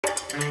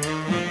Hello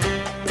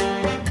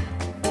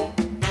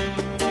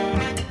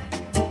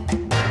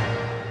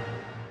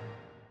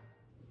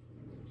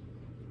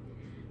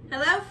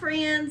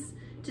friends,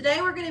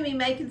 today we're going to be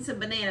making some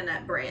banana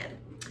nut bread,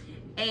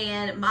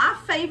 and my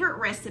favorite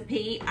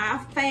recipe I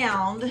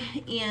found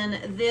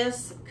in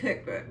this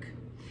cookbook.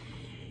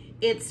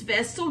 It's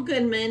Vestal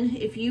Goodman.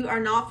 If you are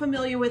not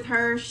familiar with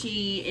her,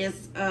 she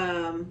is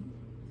gone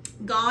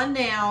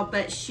now,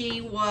 but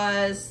she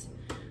was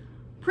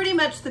pretty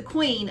much the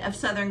queen of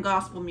Southern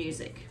gospel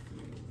music.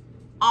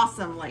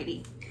 Awesome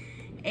lady.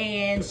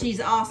 And she's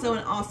also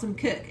an awesome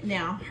cook.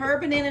 Now, her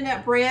banana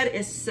nut bread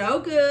is so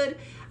good.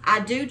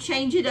 I do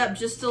change it up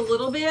just a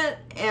little bit.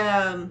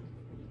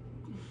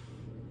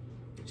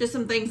 Just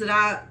some things that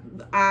I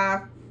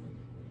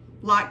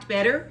liked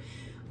better.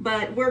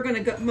 But we're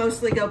going to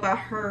mostly go by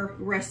her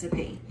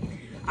recipe.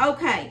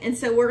 Okay, and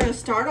so we're going to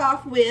start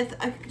off with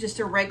just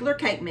a regular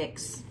cake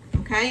mix.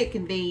 Okay, it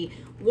can be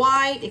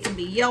white, it can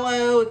be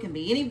yellow, it can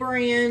be any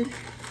brand.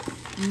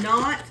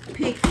 Not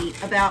picky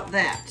about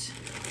that.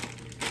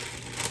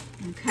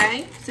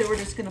 Okay, so we're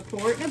just going to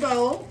pour it in a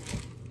bowl.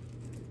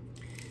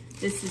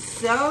 This is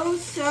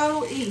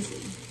so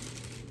easy,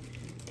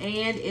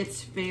 and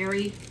it's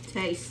very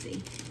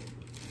tasty.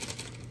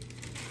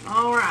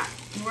 All right,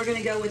 we're going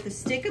to go with a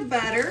stick of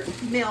butter,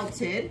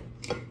 melted,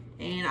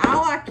 and I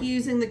like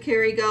using the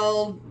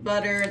Kerrygold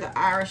butter, the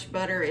Irish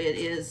butter. It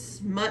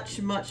is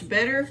much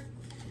better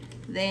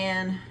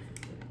than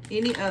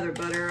any other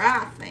butter,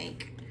 I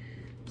think.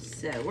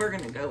 So we're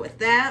going to go with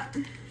that,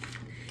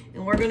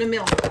 and we're going to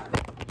melt it.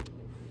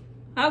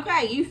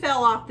 Okay, you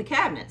fell off the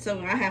cabinet, so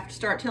I have to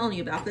start telling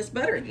you about this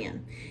butter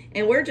again.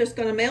 And we're just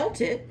going to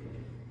melt it.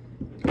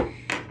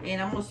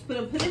 And I'm going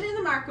to put it in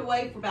the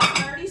microwave for about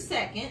 30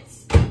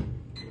 seconds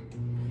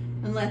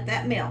and let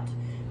that melt.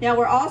 Now,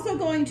 we're also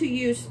going to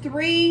use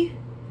 3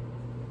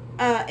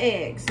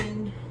 eggs,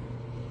 and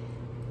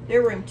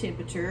they're room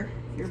temperature.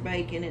 If you're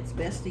baking, it's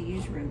best to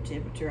use room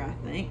temperature, I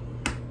think.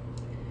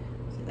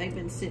 So they've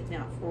been sitting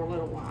out for a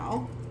little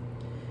while.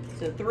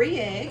 So 3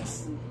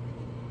 eggs.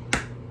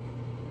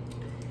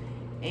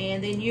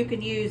 And then you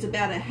can use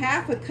about a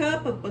 ½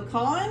 cup of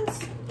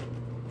pecans.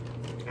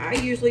 I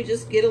usually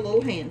just get a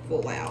little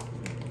handful out.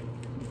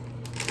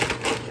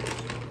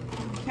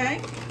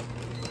 Okay,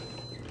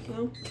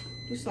 so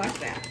just like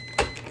that.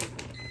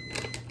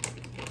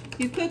 If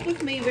you cook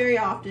with me very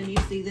often, you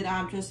see that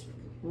I'm just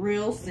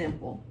real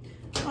simple.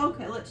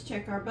 Okay, let's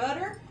check our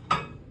butter.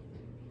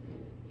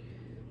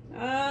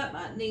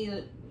 Might need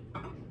a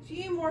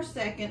few more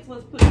seconds.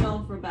 Let's put it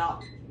on for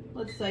about,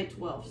 let's say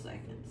 12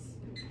 seconds.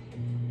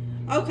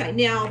 Okay,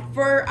 now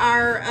for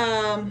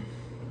our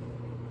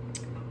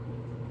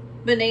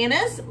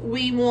bananas,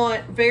 we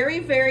want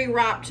very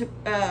ripe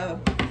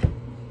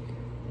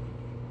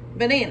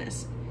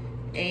bananas.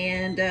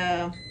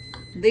 And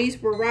these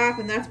were ripe,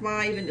 and that's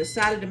why I even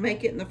decided to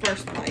make it in the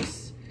first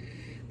place.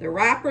 The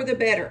riper, the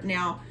better.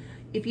 Now,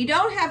 if you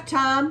don't have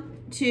time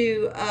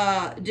to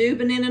do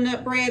banana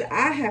nut bread,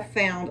 I have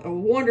found a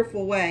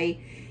wonderful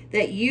way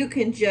that you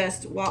can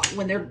just,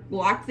 when they're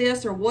like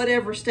this or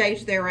whatever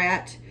stage they're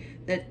at,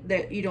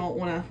 that you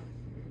don't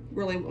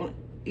really want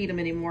to eat them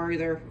anymore,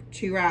 they're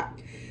too ripe.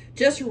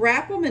 Just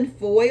wrap them in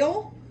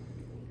foil,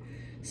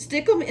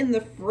 stick them in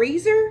the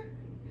freezer,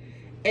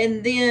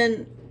 and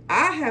then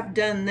I have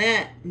done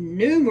that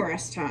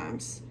numerous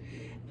times.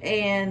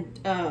 And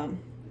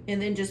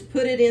then just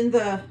put it in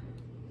the,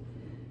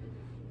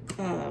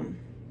 I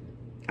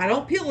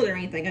don't peel it or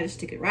anything, I just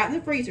stick it right in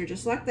the freezer,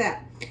 just like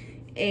that.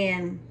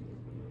 And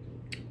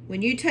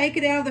when you take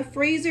it out of the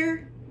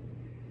freezer,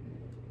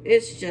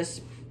 it's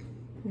just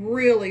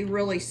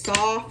really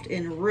soft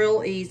and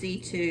real easy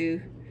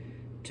to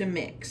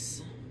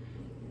mix.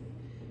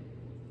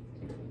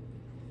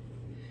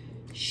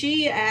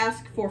 She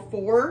asked for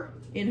 4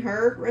 in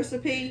her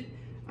recipe.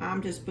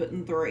 I'm just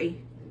putting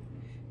 3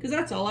 because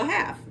that's all I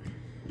have.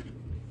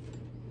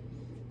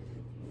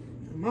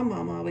 My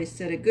mom always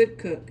said a good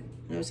cook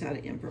knows how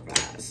to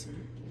improvise,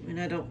 and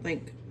I don't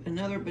think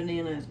another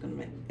banana is going to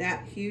make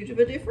that huge of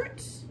a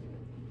difference.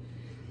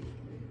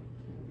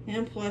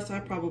 And plus,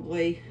 I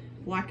probably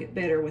like it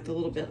better with a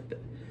little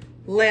bit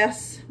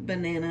less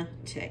banana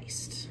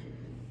taste.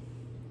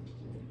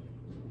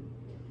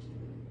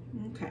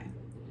 Okay,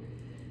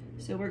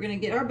 so we're going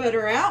to get our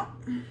butter out.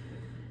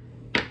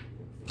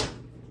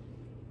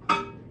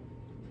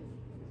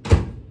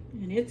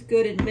 And it's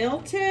good and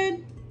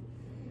melted.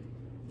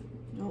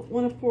 Don't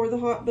want to pour the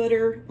hot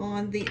butter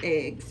on the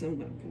eggs. I'm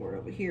going to pour it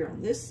over here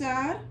on this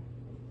side.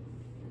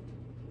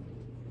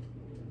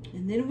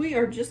 And then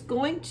we're just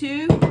going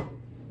to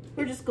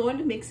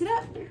mix it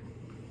up.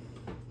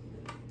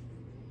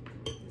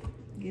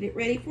 Get it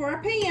ready for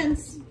our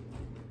pans.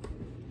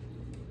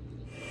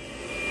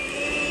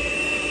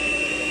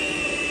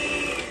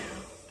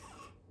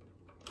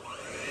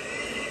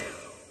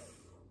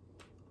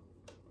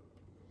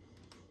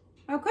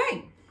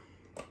 Okay.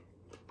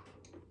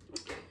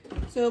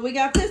 So we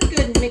got this good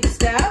and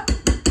mixed up.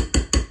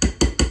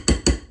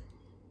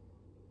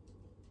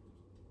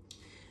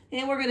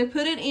 And we're going to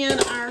put it in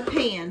our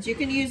pans. You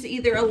can use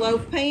either a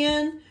loaf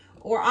pan,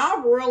 or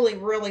I really,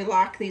 really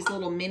like these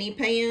little mini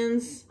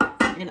pans.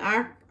 And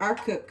I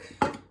cook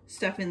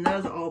stuff in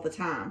those all the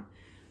time.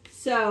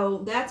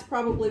 So that's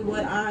probably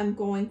what I'm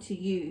going to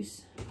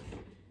use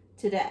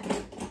today.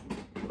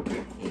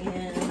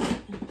 And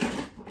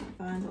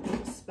find a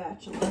little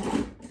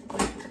spatula.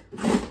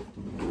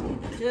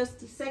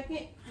 Just a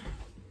second.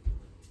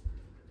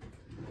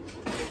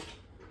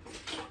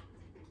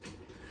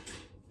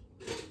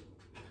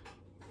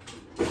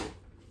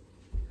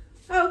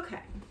 Okay,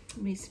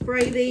 let me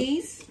spray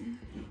these.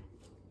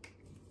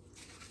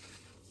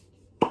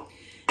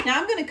 Now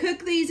I'm going to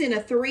cook these in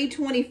a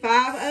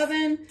 325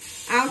 oven.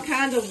 I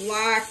kind of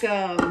like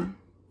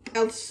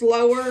a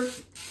slower,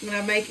 when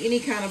I make any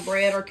kind of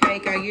bread or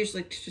cake, I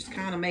usually just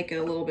kind of make it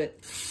a little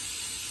bit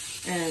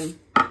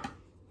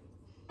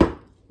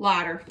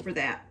lighter for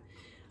that.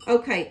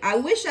 Okay, I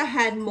wish I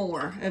had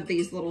more of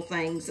these little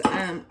things.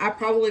 I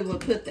probably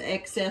would put the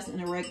excess in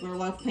a regular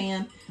loaf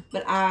pan,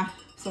 but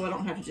so I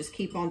don't have to just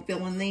keep on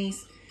filling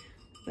these.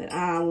 But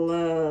I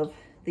love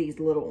these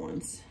little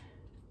ones.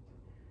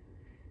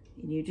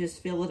 And you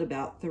just fill it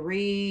about a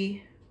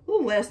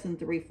little less than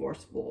 3/4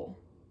 full.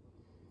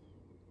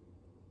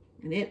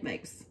 And it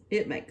makes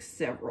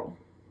several.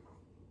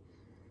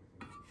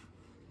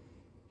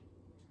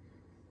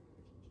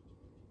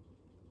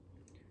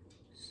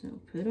 So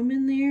put them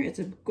in there. It's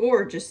a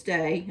gorgeous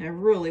day. I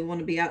really want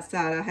to be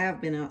outside. I have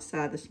been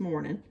outside this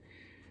morning.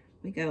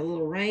 We got a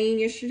little rain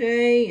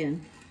yesterday,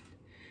 and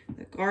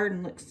the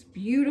garden looks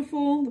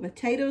beautiful. The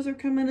potatoes are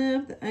coming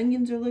up. The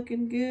onions are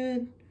looking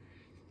good.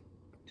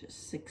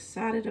 Just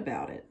excited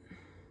about it.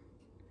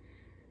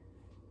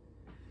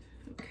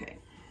 Okay.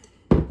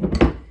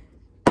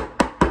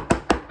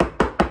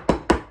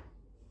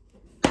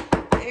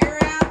 Air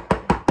out.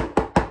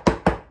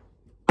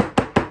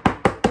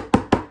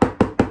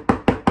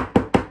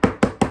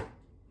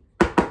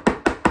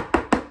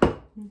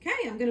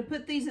 Okay, I'm going to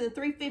put these in the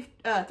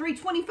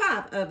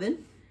 325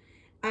 oven.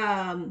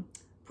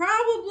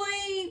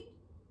 Probably,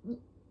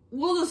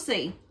 we'll just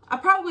see.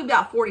 Probably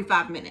about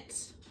 45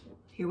 minutes.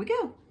 Here we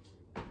go.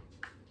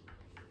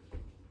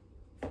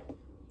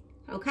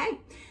 Okay,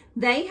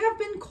 they have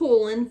been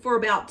cooling for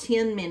about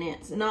 10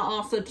 minutes, and I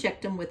also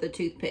checked them with a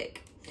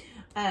toothpick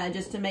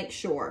just to make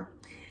sure.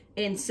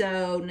 And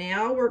so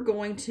now we're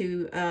going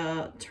to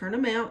turn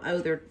them out. Oh,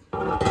 they're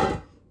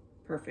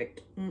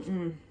perfect.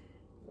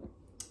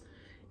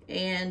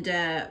 And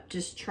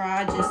just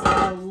try just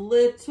a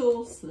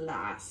little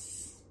slice.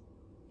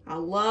 I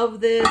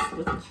love this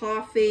with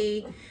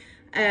coffee.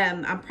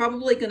 I'm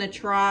probably going to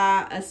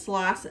try a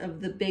slice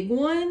of the big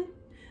one,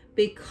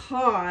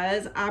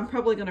 because I'm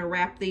probably going to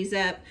wrap these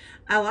up.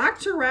 I like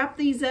to wrap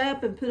these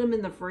up and put them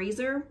in the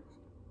freezer.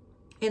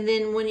 And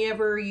then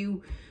whenever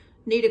you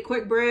need a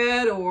quick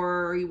bread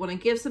or you want to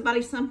give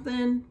somebody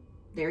something,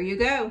 there you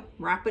go.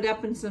 Wrap it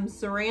up in some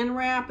saran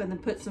wrap and then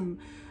put some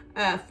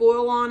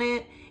foil on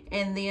it.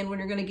 And then when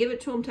you're going to give it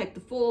to them, take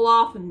the foil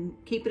off and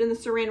keep it in the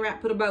saran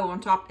wrap, put a bow on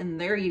top, and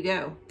there you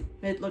go.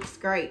 It looks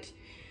great.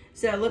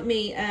 So let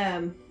me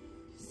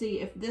see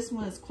if this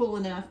one is cool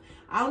enough.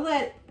 I'll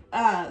let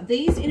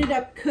these ended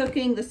up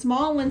cooking, the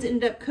small ones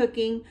ended up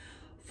cooking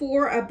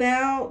for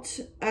about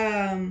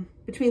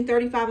between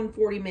 35 and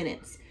 40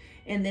 minutes.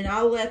 And then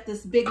I'll let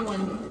this big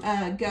one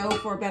go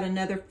for about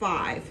another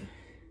 5.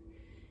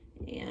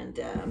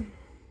 And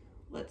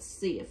let's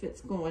see if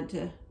it's going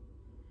to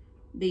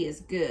be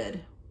as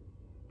good.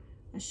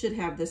 I should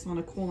have this on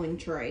a cooling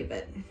tray,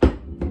 but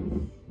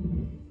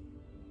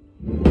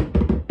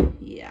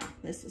yeah,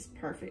 this is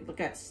perfect. Look,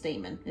 it's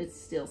steaming. It's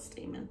still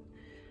steaming.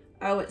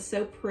 Oh, it's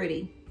so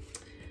pretty.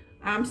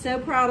 I'm so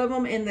proud of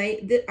them, and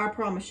I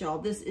promise y'all,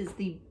 this is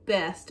the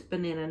best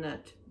banana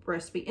nut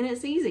recipe, and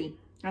it's easy.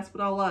 That's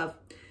what I love.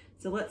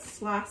 So let's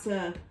slice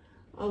a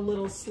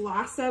little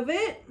slice of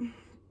it.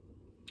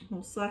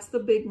 We'll slice the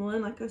big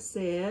one, like I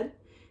said,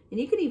 and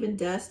you can even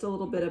dust a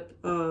little bit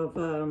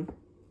of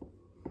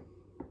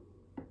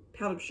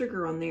powdered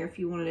sugar on there if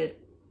you wanted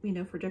it, you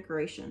know, for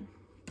decoration.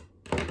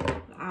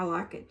 I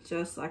like it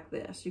just like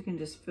this. You can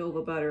just fill the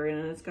butter in,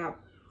 and it's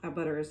got, that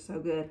butter is so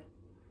good.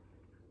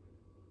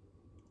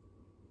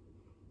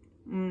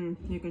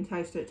 You can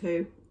taste it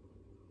too.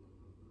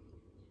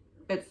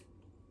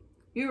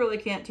 You really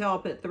can't tell.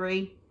 I put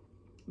 3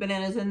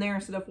 bananas in there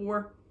instead of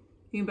 4.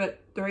 You can put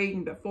 3, you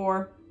can put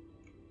 4.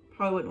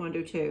 Probably wouldn't want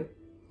to do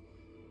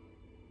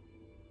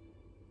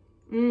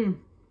 2.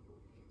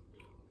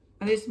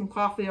 I need some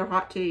coffee or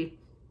hot tea.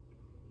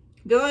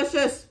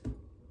 Delicious.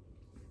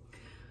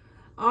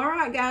 All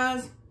right,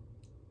 guys.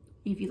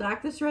 If you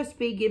like this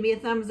recipe, give me a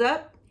thumbs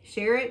up.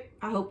 Share it.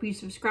 I hope you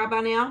subscribe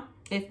by now.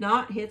 If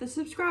not, hit the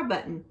subscribe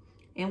button.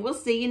 And we'll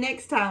see you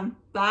next time.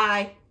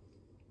 Bye.